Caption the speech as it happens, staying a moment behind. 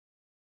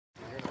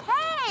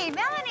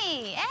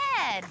Melanie,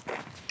 Ed.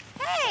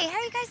 Hey, how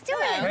are you guys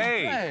doing?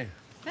 Hey.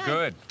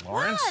 Good.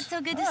 Lawrence? Oh, it's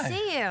so good to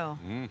see you.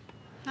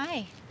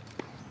 Hi.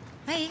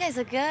 Hey, you guys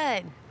look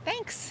good.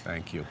 Thanks.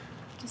 Thank you.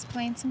 Just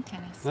playing some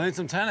tennis. Playing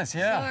some tennis, So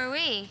yeah. are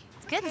we.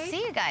 It's good to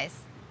see you guys.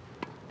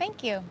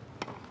 Thank you.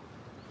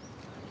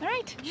 All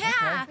right.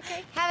 Yeah.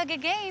 Okay. Have a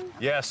good game.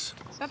 Yes.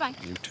 Bye-bye.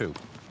 You too.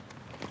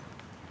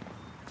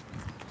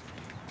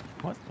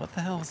 What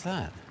the hell is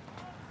that?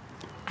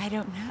 I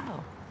don't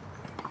know.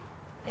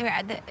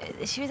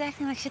 She was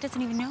acting like she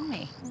doesn't even know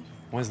me.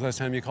 When's the last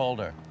time you called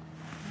her?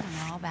 I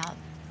don't know, about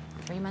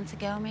 3 months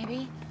ago,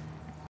 maybe?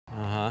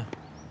 Uh-huh.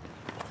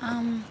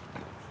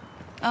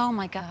 Oh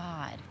my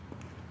God.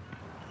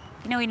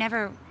 You know, we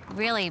never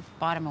really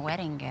bought him a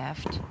wedding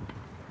gift.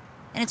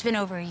 And it's been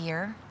over a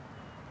year.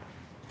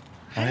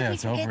 How did we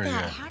it's forget over a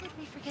that? year. How did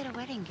we forget a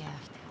wedding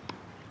gift?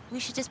 We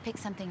should just pick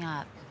something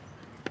up.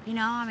 You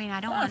know, I mean,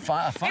 I don't want...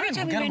 fine, Every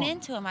time we we'll get run him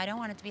into him, I don't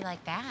want it to be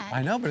like that.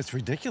 I know, but it's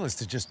ridiculous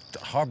to just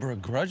harbor a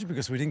grudge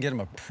because we didn't get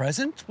him a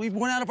present. We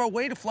went out of our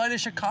way to fly to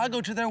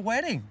Chicago to their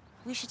wedding.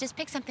 We should just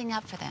pick something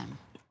up for them.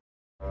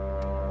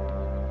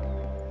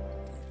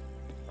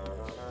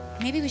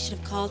 Maybe we should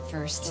have called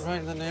first. We're right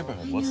in the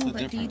neighborhood. I What's know, the but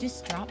difference? do you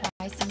just drop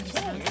by somebody's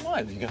house? Come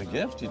on, you got a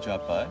gift? You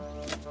drop by.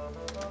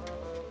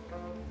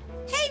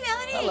 Hey,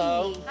 Melanie!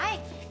 Hello. Hi.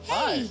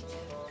 Hi. Hey!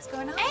 What's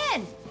going on?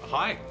 Ed!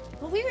 Hi.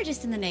 Well, we were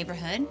just in the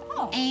neighborhood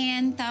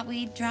and thought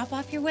we'd drop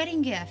off your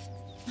wedding gift.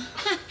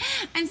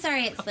 I'm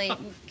sorry it's late.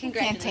 You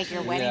can't take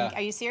your wedding. Yeah.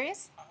 Are you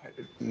serious?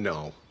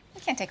 No.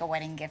 We can't take a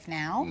wedding gift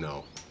now.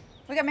 No.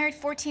 We got married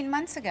 14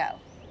 months ago.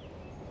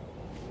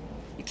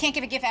 You can't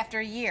give a gift after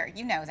a year.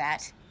 You know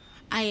that.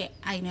 I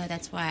know,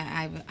 that's why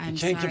I'm You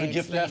sorry. can't give a it's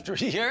gift late. after a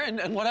year?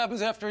 And what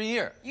happens after a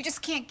year? You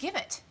just can't give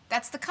it.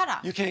 That's the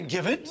cutoff. You can't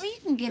give it? Well, you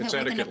can give It's it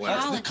with an etiquette, Larry.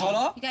 apology. That's the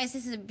cutoff? You guys,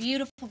 this is a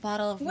beautiful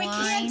bottle of We wine.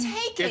 can't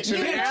take it. It's You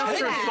an know that.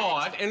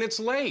 afterthought, and it's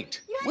late.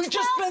 You had We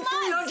just 12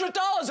 spent months.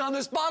 $300 on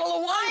this bottle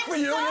of wine I'm for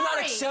you. You're not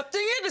sorry.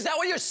 accepting it? Is that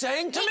what you're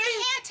saying to We me?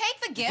 can't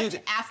take the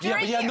gift after yeah, a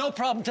but year. you had no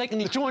problem taking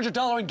the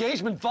 $200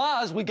 engagement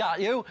vase we got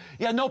you.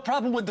 You had no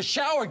problem with the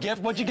shower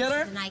gift. What'd you get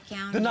her? The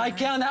nightgown. The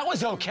nightgown, that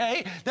was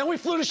okay. Then we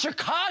flew to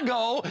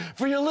Chicago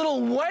for your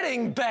little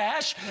wedding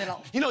bash.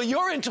 Little. You know,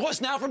 you're into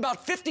us now for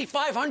about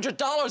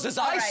 $5,500 as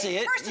I All right. see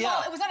it. First of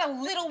all, it was not a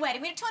little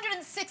wedding. We had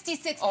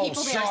 266 Oh,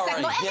 people there. sorry.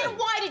 Second of all, and Yeah. then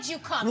why did you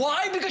come?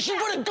 Why? Because she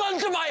put a gun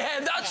to my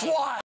head, that's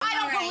why. I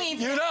don't All right. believe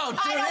You that. don't,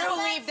 do I don't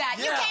you? believe that.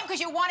 You Yeah. came because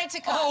you wanted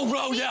to come. Oh,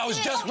 Ro, yeah, I was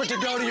You desperate to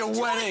go to your it was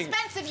wedding. Too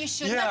expensive. You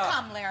shouldn't Yeah. have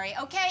come, Larry.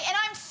 Okay? And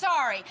I'm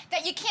sorry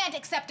that you can't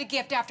accept a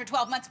gift after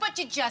 12 months, but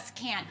you just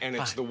can't. And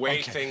it's the way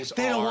Okay. things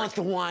They are. don't want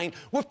the wine.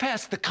 We're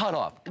past the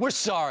cutoff. We're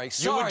sorry. You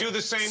Sorry. would do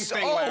the same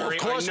thing, Oh, Larry.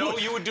 of course I know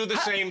we- you would do the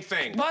same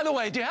thing. By the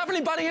way, do you have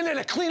anybody in there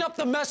to clean up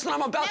the mess that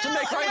I'm about to No,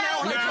 make right no, now?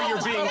 when I Now drop you're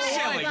this being bottle of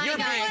silly. wine? You're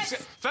being guys.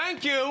 silly.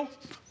 Thank you.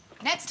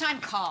 Next time,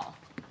 call.